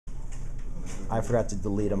I forgot to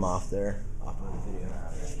delete them off there, off of the video.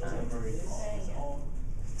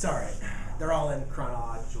 It's all right. They're all in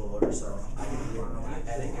chronological order, so I can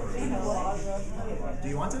edit. Do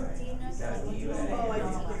you want to?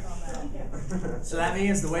 So that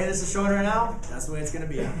means the way this is showing right now, that's the way it's going to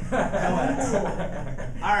be. No edits.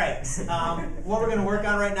 All right. What we're going to work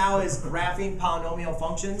on right now is graphing polynomial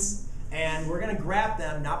functions. And we're going to graph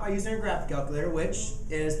them not by using a graph calculator, which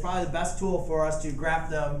is probably the best tool for us to graph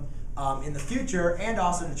them in the future and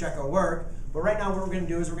also to check our work. But right now what we're going to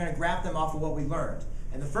do is we're going to graph them off of what we learned.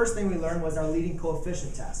 And the first thing we learned was our leading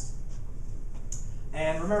coefficient test.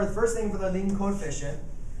 And remember, the first thing for the leading coefficient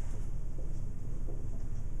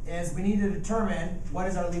is we need to determine what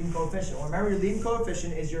is our leading coefficient. Well, remember, your leading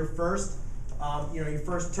coefficient is your first, your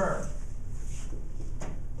first term.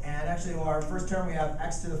 And actually, well, our first term we have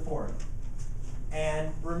x to the fourth.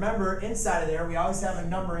 And remember, inside of there, we always have a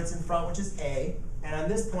number it's in front, which is a. And on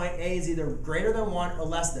this point, a is either greater than 1 or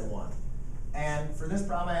less than 1. And for this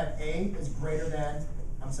problem, I have a is greater than,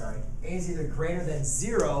 a is either greater than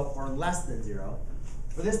 0 or less than 0.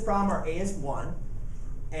 For this problem, our a is 1,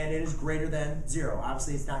 and it is greater than 0.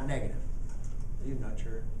 Obviously, it's not negative. Are you not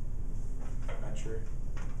sure? Not sure?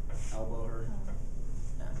 Elbow her.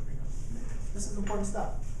 Yeah, there we go. This is important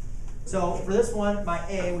stuff. So for this one, my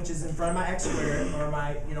a, which is in front of my x squared, or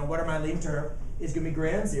my, what are my leading term, is going to be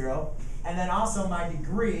greater than 0. And then also my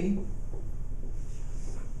degree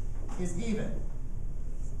is even.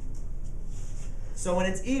 So when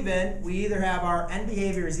it's even, we either have our end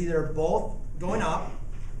behavior is either both going up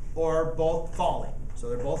or both falling. So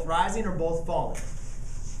they're both rising or both falling.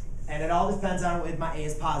 And it all depends on if my a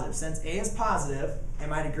is positive. Since a is positive and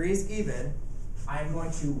my degree is even, I'm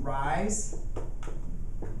going to rise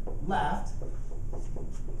left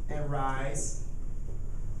and rise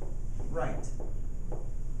right.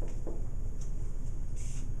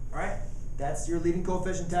 All right, that's your leading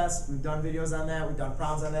coefficient test. We've done videos on that. We've done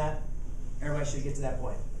problems on that. Everybody should get to that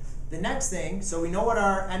point. The next thing, so we know what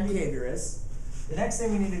our end behavior is. The next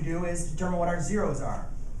thing we need to do is determine what our zeros are.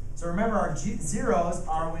 So remember, our zeros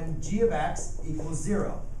are when g of x equals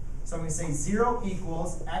 0. So I'm going to say 0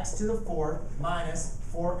 equals x to the fourth minus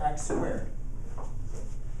 4x squared.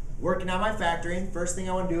 Working on my factoring, first thing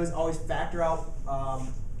I want to do is always factor out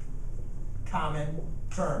common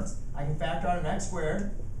terms. I can factor out an x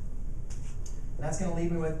squared, and that's going to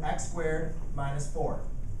leave me with x squared minus 4.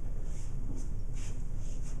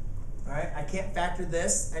 All right, I can't factor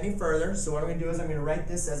this any further, so what I'm going to do is I'm going to write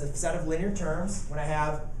this as a set of linear terms when I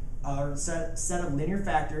have a set of linear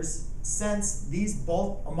factors. Since these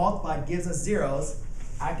both multiplied gives us zeros,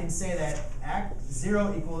 I can say that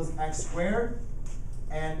 0 equals x squared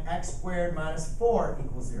and x squared minus 4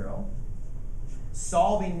 equals 0.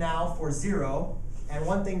 Solving now for 0, and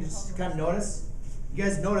one thing just to kind of notice, you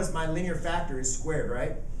guys notice my linear factor is squared,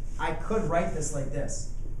 right? I could write this like this.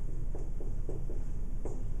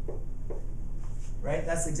 Right?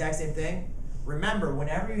 That's the exact same thing. Remember,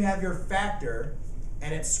 whenever you have your factor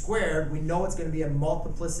and it's squared, we know it's going to be a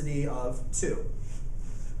multiplicity of 2.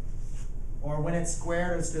 Or when it's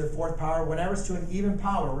squared, it's to the fourth power. Whenever it's to an even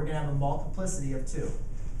power, we're going to have a multiplicity of 2.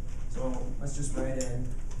 So let's just write in.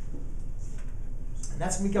 And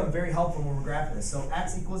that's going to become very helpful when we're graphing this. So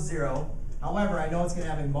x equals 0. However, I know it's going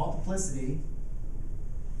to have a multiplicity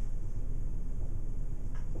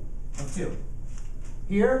of 2.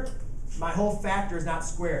 Here, my whole factor is not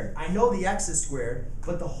squared. I know the x is squared,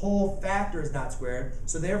 but the whole factor is not squared.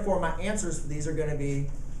 So therefore, my answers for these are going to be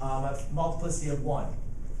a multiplicity of 1.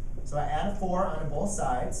 So I add a 4 on both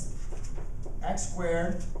sides. X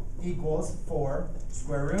squared equals 4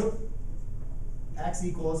 square root. X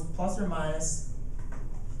equals plus or minus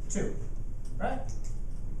 2. Right?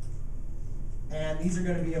 And these are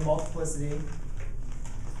going to be a multiplicity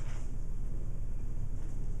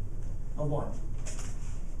of 1.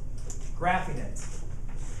 Graphing it.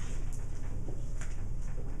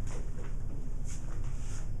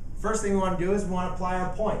 First thing we want to do is we want to apply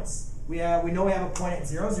our points. We know we have a point at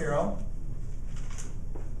 0, 0,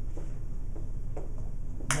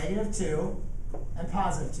 -2, and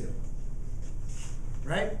 +2.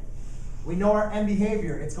 Right? We know our end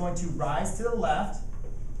behavior. It's going to rise to the left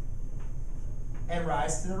and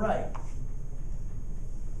rise to the right.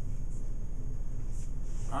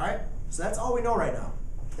 All right? So that's all we know right now.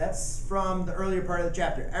 That's from the earlier part of the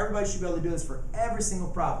chapter. Everybody should be able to do this for every single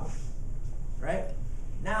problem. Right?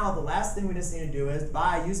 Now, the last thing we just need to do is,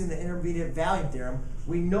 by using the intermediate value theorem,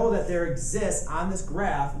 we know that there exists on this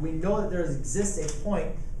graph, we know that there exists a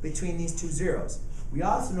point between these two zeros. We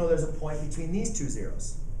also know there's a point between these two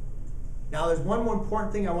zeros. Now, there's one more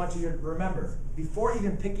important thing I want you to remember. Before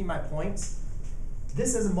even picking my points,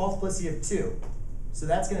 this is a multiplicity of 2. So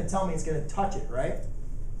that's going to tell me it's going to touch it, right?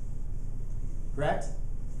 Correct?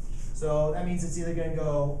 So that means it's either going to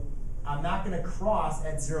go, I'm not going to cross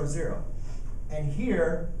at 0, 0. And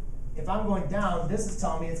here, if I'm going down, this is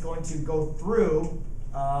telling me it's going to go through,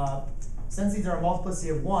 since these are a multiplicity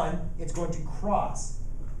of 1, it's going to cross.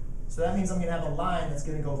 So that means I'm going to have a line that's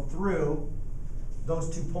going to go through those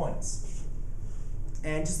 2 points.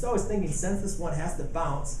 And just always thinking, since this one has to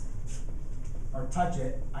bounce or touch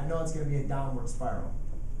it, I know it's going to be a downward spiral.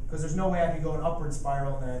 Because there's no way I could go an upward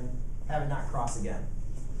spiral and then have it not cross again.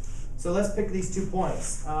 So let's pick these 2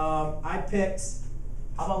 points. I picked,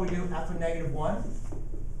 how about we do f of negative 1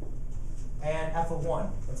 and f of 1.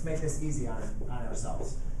 Let's make this easy on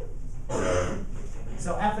ourselves.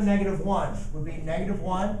 So f of negative 1 would be negative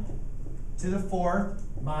 1 to the 4th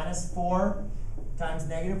minus 4 times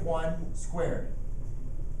negative 1 squared.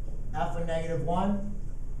 F of negative 1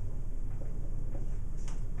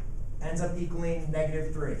 ends up equaling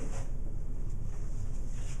negative 3.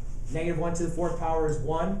 Negative 1 to the 4th power is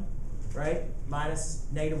 1, right? Minus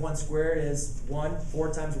negative 1 squared is 1.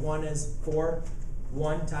 4 times 1 is 4.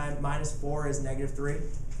 1 times minus 4 is negative 3.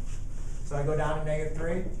 So I go down to negative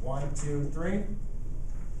 3. 1, 2, 3. I'm going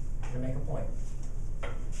to make a point.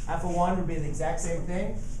 F of 1 would be the exact same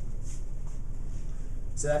thing.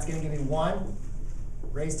 So that's going to give me 1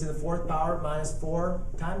 raised to the 4th power minus 4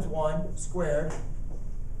 times 1 squared.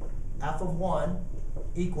 F of 1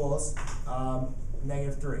 equals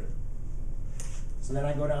negative 3. So then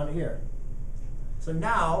I go down to here. So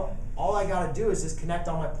now, all I got to do is just connect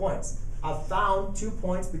all my points. I've found 2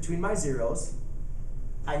 points between my zeros.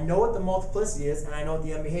 I know what the multiplicity is, and I know what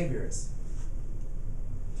the end behavior is.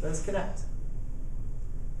 So let's connect.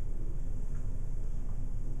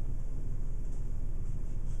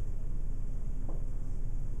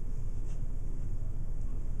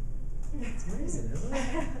 It's amazing, isn't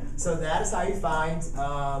it? So that is how you find,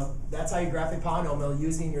 that's how you graph a polynomial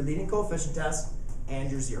using your leading coefficient test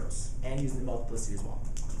and your zeros, and using the multiplicity as well.